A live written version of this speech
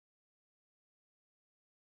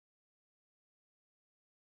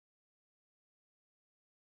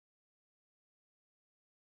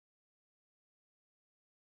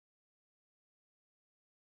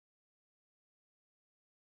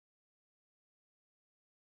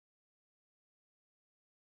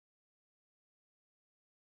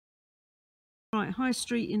Right, High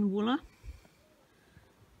Street in Wooler.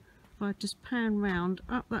 If I just pan round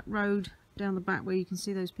up that road down the back where you can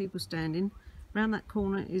see those people standing, round that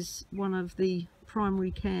corner is one of the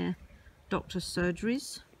primary care doctor's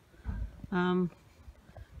surgeries.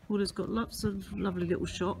 Wooler's got lots of lovely little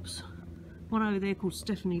shops. One over there called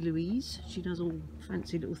Stephanie Louise. She does all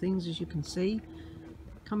fancy little things, as you can see.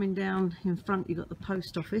 Coming down in front you've got the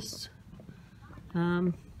post office.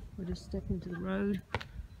 We'll just step into the road.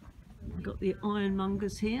 We've got the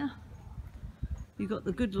ironmongers here. You've got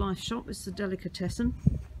the Good Life shop, it's the delicatessen.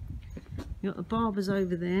 You've got the barbers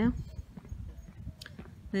over there.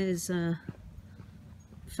 There's a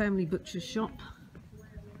family butcher's shop.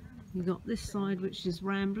 You've got this side, which is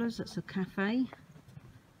Ramblers, that's a cafe.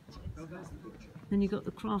 Then you've got the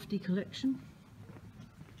Crafty collection.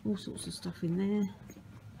 All sorts of stuff in there.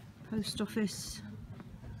 Post office.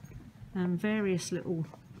 And various little,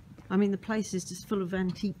 the place is just full of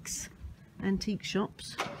antiques. Antique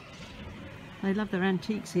shops. They love their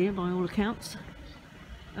antiques here by all accounts.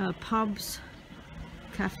 Pubs,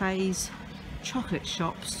 cafes, chocolate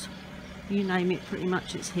shops, you name it, pretty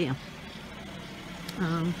much it's here.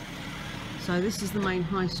 So this is the main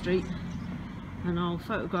high street, and I'll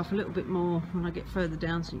photograph a little bit more when I get further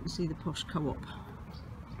down so you can see the posh co-op.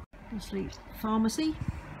 Obviously pharmacy,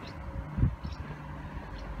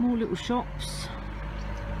 more little shops,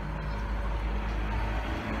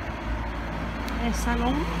 hair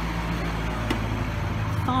salon,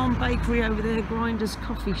 farm bakery over there, Grinders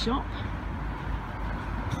coffee shop,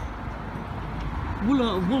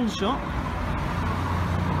 Wooler wool shop,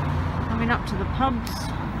 coming up to the pubs,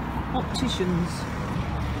 opticians.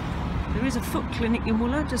 There is a foot clinic in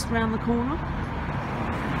Wooler just round the corner,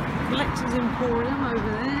 Collectors Emporium over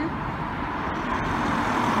there,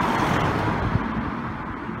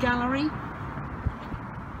 gallery,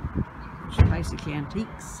 which are basically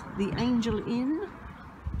antiques, the Angel Inn,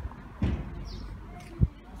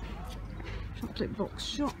 chocolate box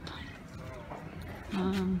shop,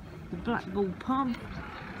 the Black Bull pub,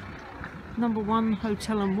 Number One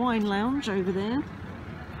Hotel and Wine Lounge over there,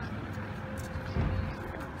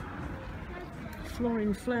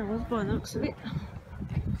 Florin Flowers by the looks of it.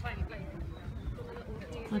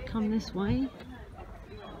 I come this way.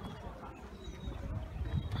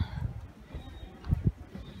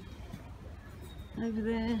 Over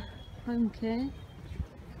there, home care,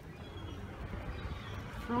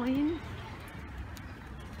 frying,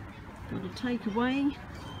 got a takeaway,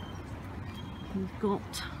 we've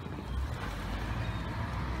got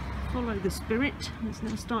Follow the Spirit, it's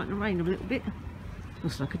now starting to rain a little bit,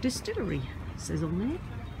 looks like a distillery, it says on there.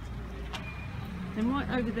 Then right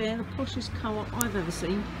over there, the poshest co-op I've ever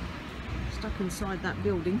seen, stuck inside that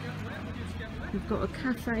building. We've got a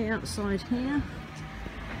cafe outside here.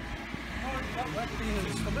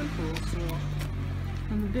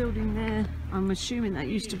 And the building there, I'm assuming that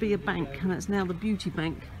used to be a bank, and that's now the Beauty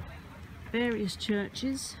Bank. Various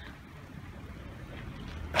churches.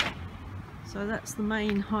 So that's the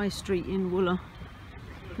main high street in Wooler.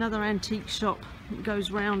 Another antique shop that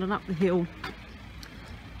goes round and up the hill.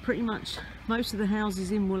 Pretty much most of the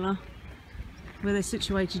houses in Wooler, where they're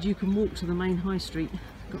situated, you can walk to the main high street.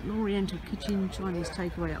 Got an Oriental kitchen, Chinese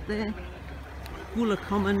takeaway up there, Wooler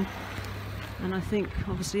Common. And I think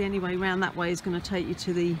obviously any way round that way is going to take you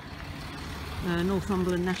to the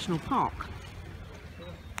Northumberland National Park.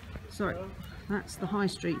 So that's the high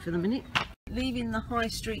street for the minute. Leaving the high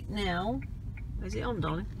street now. Is it on,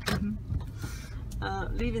 darling?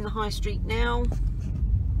 Mm-hmm. Leaving the high street now.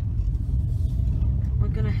 We're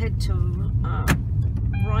going to head to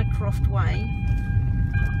Rycroft Way.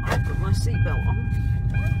 I'll put my seatbelt on.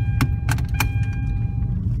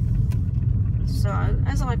 So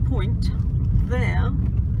as I point there,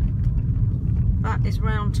 that is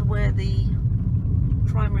round to where the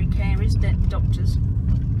primary care is, doctors.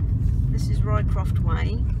 This is Rycroft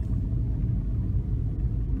Way.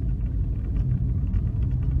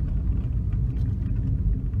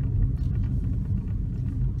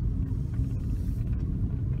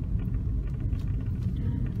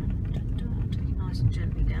 Take it nice and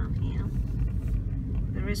gently down here.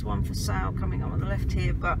 There is one for sale coming up on the left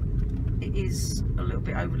here, but it is a little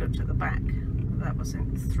bit overlooked at the back. That was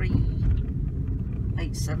in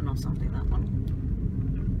 387 or something, that one.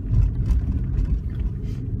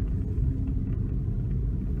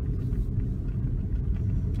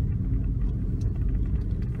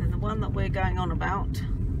 And the one that we're going on about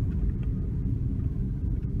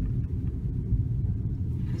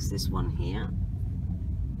is this one here.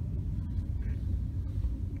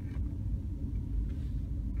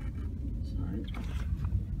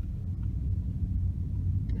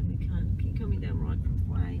 Then we can keep coming down Rycroft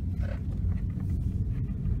Way.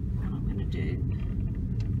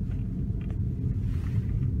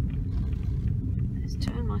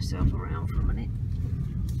 myself around for a minute.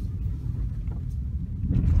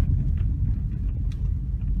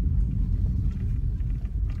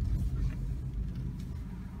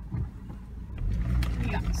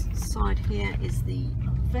 Side here is the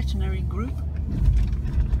veterinary group.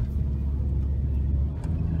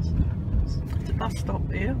 The bus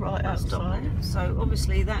stop here, right outside. So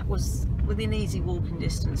obviously that was within easy walking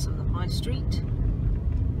distance of the high street.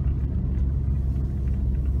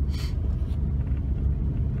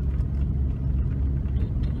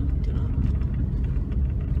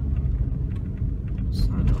 So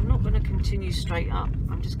I'm not going to continue straight up.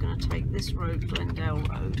 I'm just going to take this road, Glendale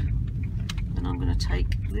Road. And I'm going to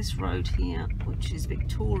take this road here, which is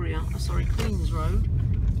Queen's Road.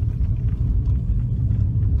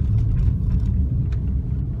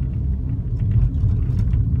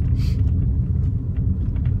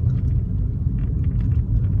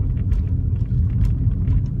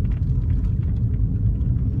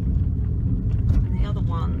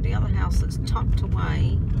 And the other house that's tucked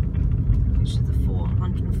away, which is the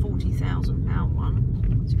 £440,000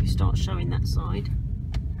 one. So if you start showing that side.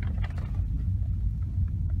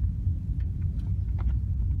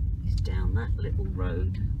 Down that little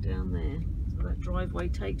road down there, so that driveway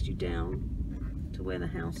takes you down to where the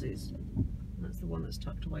house is. That's the one that's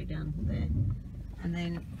tucked away down there. And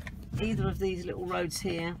then either of these little roads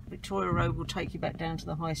here, Victoria Road, will take you back down to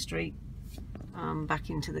the high street, back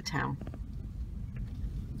into the town.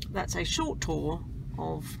 That's a short tour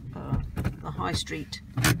of the high street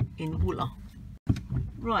in Wooler.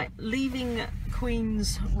 Right, leaving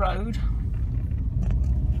Queen's Road.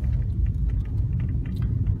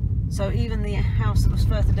 So even the house that was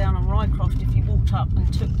further down on Rycroft, if you walked up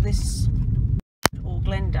and took this or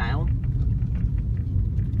Glendale,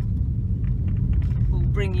 will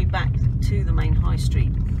bring you back to the main high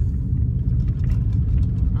street.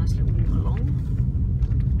 Nice little walk along.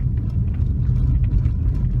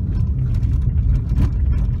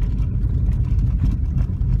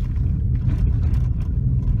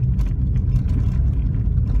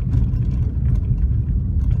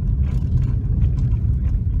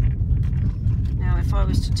 If I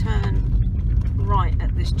was to turn right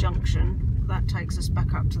at this junction, that takes us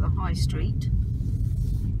back up to the high street.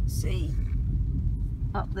 See,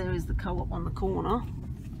 up there is the co-op on the corner,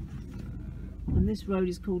 and this road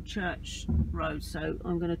is called Church Road, so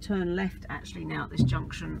I'm going to turn left actually now at this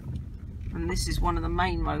junction, and this is one of the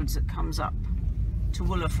main roads that comes up to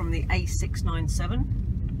Wooler from the A697.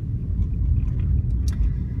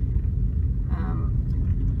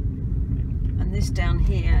 And this down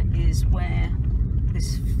here is where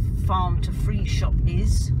this farm to free shop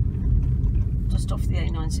is, just off the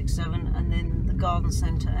A967, and then the garden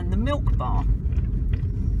centre and the milk bar.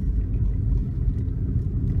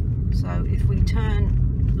 So if we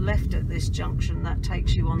turn left at this junction, that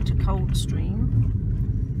takes you on to Coldstream,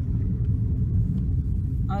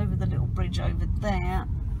 over the little bridge over there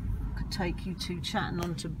could take you to Chatton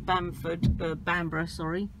onto Bamburgh,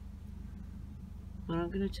 sorry. And I'm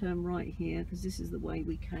going to turn right here because this is the way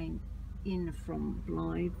we came in from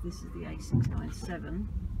Blythe. This is the A697,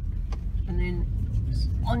 and then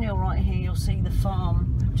on your right here you'll see the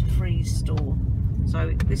farm to freeze store.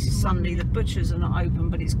 So this is Sunday, the butchers are not open,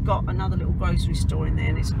 but it's got another little grocery store in there,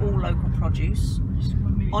 and it's all local produce.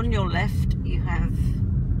 On your left you have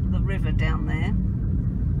the river down there,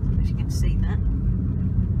 if you can see that.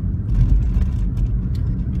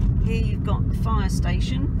 Here you've got the fire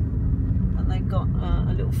station, and they've got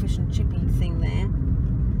a little fish and chippy thing there.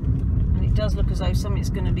 It does look as though something's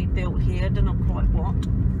going to be built here, don't know quite what.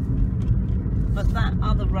 But that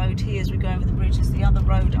other road here, as we go over the bridge, is the other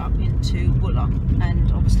road up into Wooler, and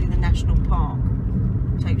obviously the national park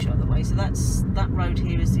takes you other way. So that road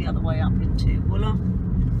here is the other way up into Wooler.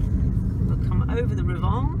 We'll come over the river,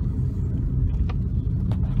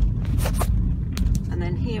 and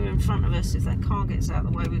then here in front of us, if that car gets out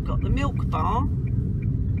of the way, we've got the milk bar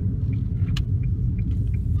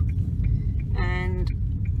and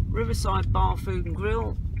Riverside Bar Food and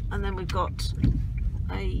Grill, and then we've got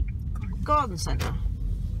a garden centre.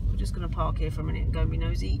 We're just going to park here for a minute and go be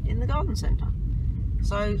nosy in the garden centre.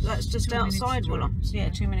 So that's just outside Wooler. So yeah,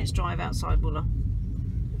 2 minutes drive outside Wooler.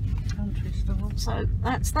 So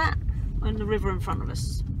that's that, and the river in front of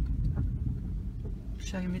us.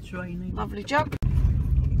 Shame it's raining. Lovely job.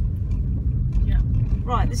 Yeah.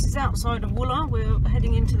 Right, this is outside of Wooler. We're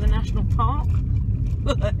heading into the national park.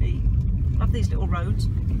 Love these little roads.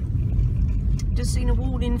 Just seen a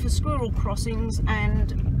warning for squirrel crossings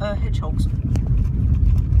and hedgehogs. And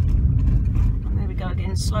there we go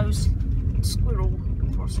again, slow squirrel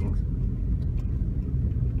crossings.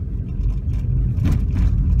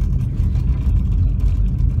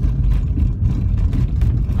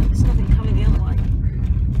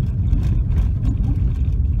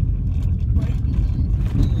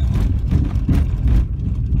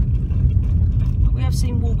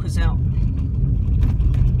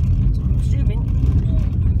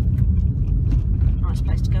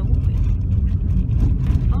 nice place to go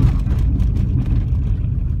walking. Oh.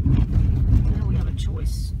 Now we have a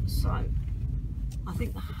choice. So, I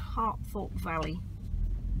think the Harthorpe Valley.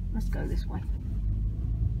 Let's go this way.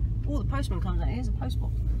 Oh, the postman comes out. Here's a post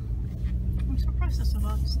box. I'm surprised there's a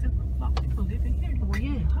lot of people living here. Oh,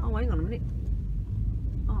 yeah. Oh, hang on a minute.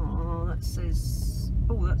 Oh, that says...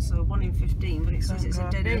 Oh, that's a 1 in 15, but it says it's a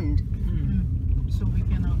dead end. So we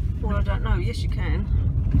cannot... Well, I don't know. Yes, you can.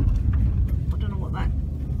 I don't know what that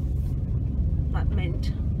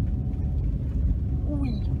meant.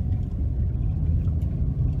 Oi.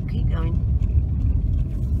 Keep going.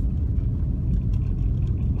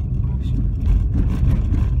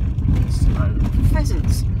 Slow.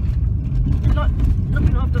 Pheasants. They're like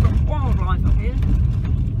looking after the wildlife up here.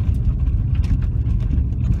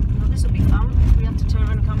 Now this will be fun. We have to turn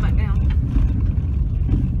around and come back down.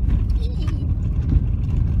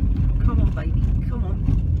 Come on, baby. Come on.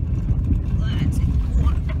 That's it. Come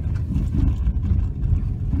on.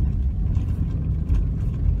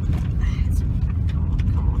 That's it. Come on,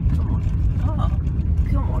 come on, come on.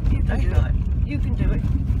 Oh, Come on, you can do daylight. it. You can do it.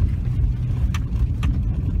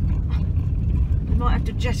 We might have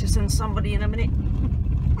to jettison somebody in a minute.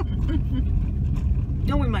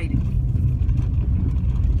 No, we made it.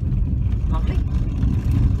 Lovely.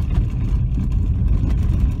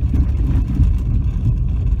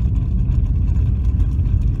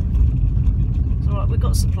 It's alright, we've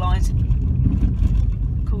got supplies. Of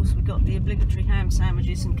course, we've got the obligatory ham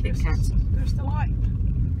sandwiches and Kit Kats. There's the light.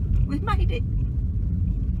 We've made it.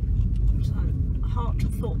 So,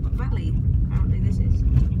 Harthorpe Valley, apparently this is.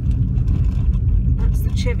 That's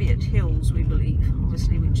the Cheviot Hills, we believe,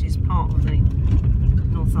 obviously, which is part of the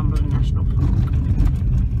Northumberland National Park.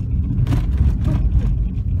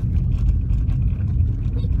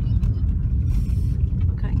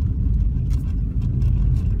 Okay.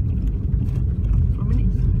 For a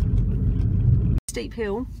minute. Steep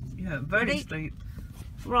hill. Yeah, very Ready? steep.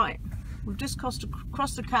 Right, we've just crossed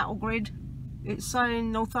the cattle grid. It's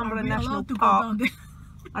saying Northumberland Are we National allowed to go Park, down there?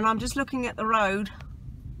 and I'm just looking at the road.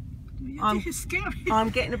 Yeah, this is scary. I'm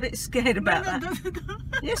getting a bit scared about that.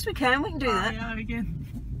 Yes, we can do that. Yeah, we can.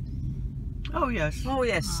 Oh yes. Oh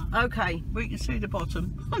yes, okay. We can see the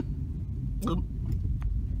bottom.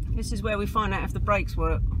 This is where we find out if the brakes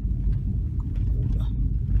work.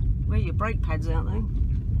 Where are your brake pads out there?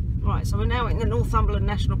 Right, so we're now in the Northumberland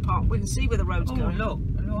National Park. We can see where the road's Oh going. look,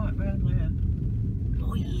 right round there.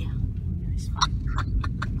 Oh yeah.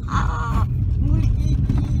 Ah.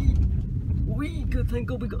 Wee, good, thank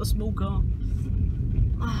God we got a small car.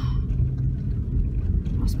 Ah.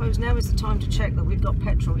 I suppose now is the time to check that we've got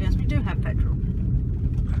petrol. Yes, we do have petrol.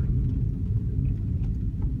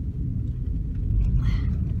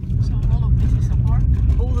 So all of this is a park?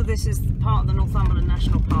 All of this is part of the Northumberland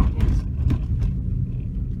National Park, yes.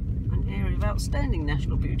 An area of outstanding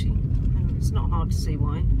national beauty. And it's not hard to see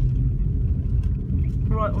why.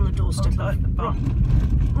 Right on the doorstep like of, the bump.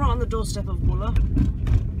 right on the doorstep of Wooler.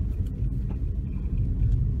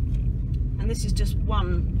 And this is just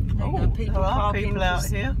one. There you go, people there are parking people out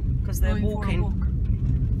here. because they're Going for a walking. walk.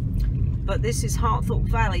 But this is Harthorpe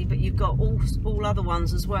Valley, but you've got all other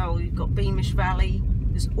ones as well. You've got Beamish Valley.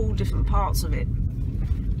 There's all different parts of it.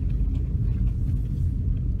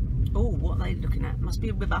 Oh, what are they looking at? Must be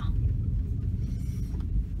a river.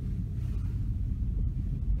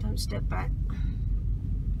 Don't step back.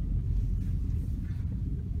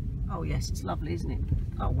 Oh yes, it's lovely, isn't it?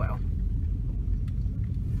 Oh well.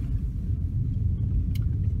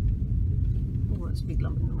 Oh, that's a big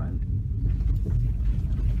lump in the road.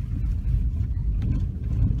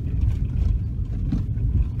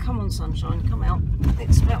 Come on, sunshine, come out.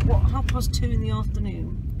 It's about, what, 2:30 in the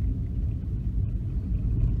afternoon.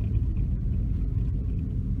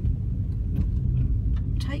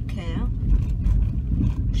 Take care.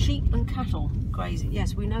 Sheep and cattle grazing.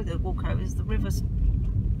 Yes, we know the walkovers. The river's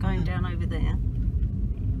going down over there.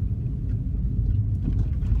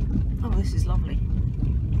 Oh, this is lovely.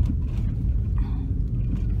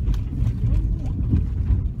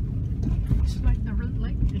 It's like the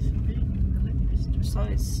Lake District. So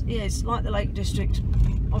it's, yeah, it's like the Lake District.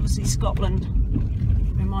 Obviously Scotland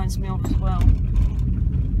reminds me of as well.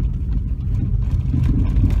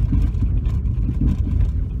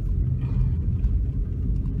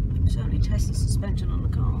 Certainly test the suspension on the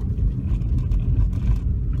car.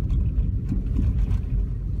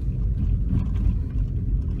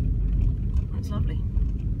 That's lovely.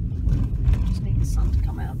 Just need the sun to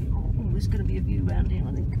come out a bit more. Oh, there's going to be a view round here,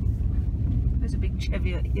 I think. There's a big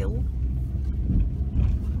Cheviot Hill.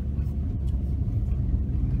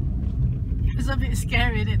 It's a bit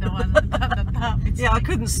scary, isn't it? The one at the top. It's Yeah, I like,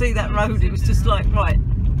 couldn't see that road. It was just like, right,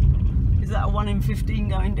 is that a 1 in 15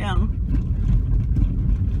 going down?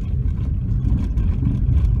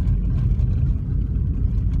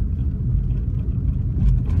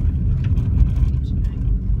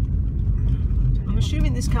 I'm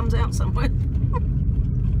assuming this comes out somewhere.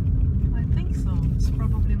 I think so. It's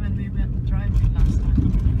probably when we went driving last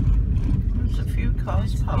time. There's a few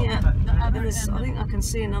cars parked Yeah, back The there. other I end think I can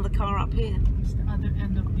see another car up here. It's the other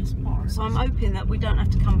end of this part. So I'm hoping that we don't have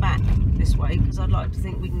to come back this way, because I'd like to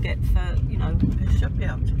think we can get, you know, You should be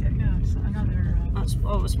able to get. Yeah, it's another. that's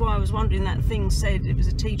why I was wondering. That thing said it was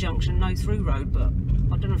a T-junction, no through road, but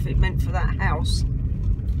I don't know if it meant for that house.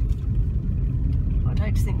 I'd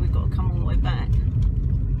hate to think we've got to come all the way back.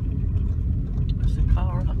 There's a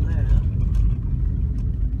car up there.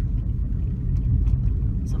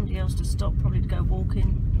 Somebody else to stop, probably to go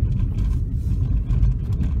walking.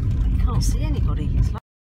 I can't see anybody. It's like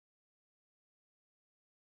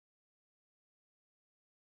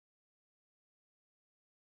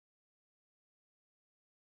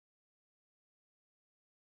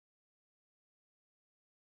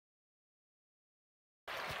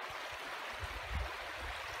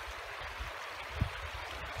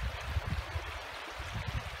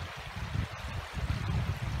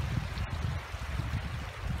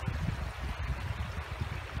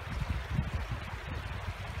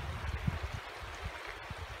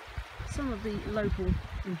some of the local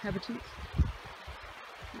inhabitants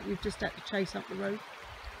that we've just had to chase up the road.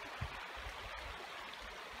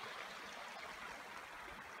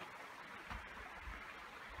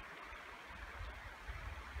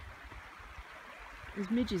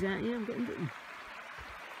 There's midges out here, I'm getting bitten.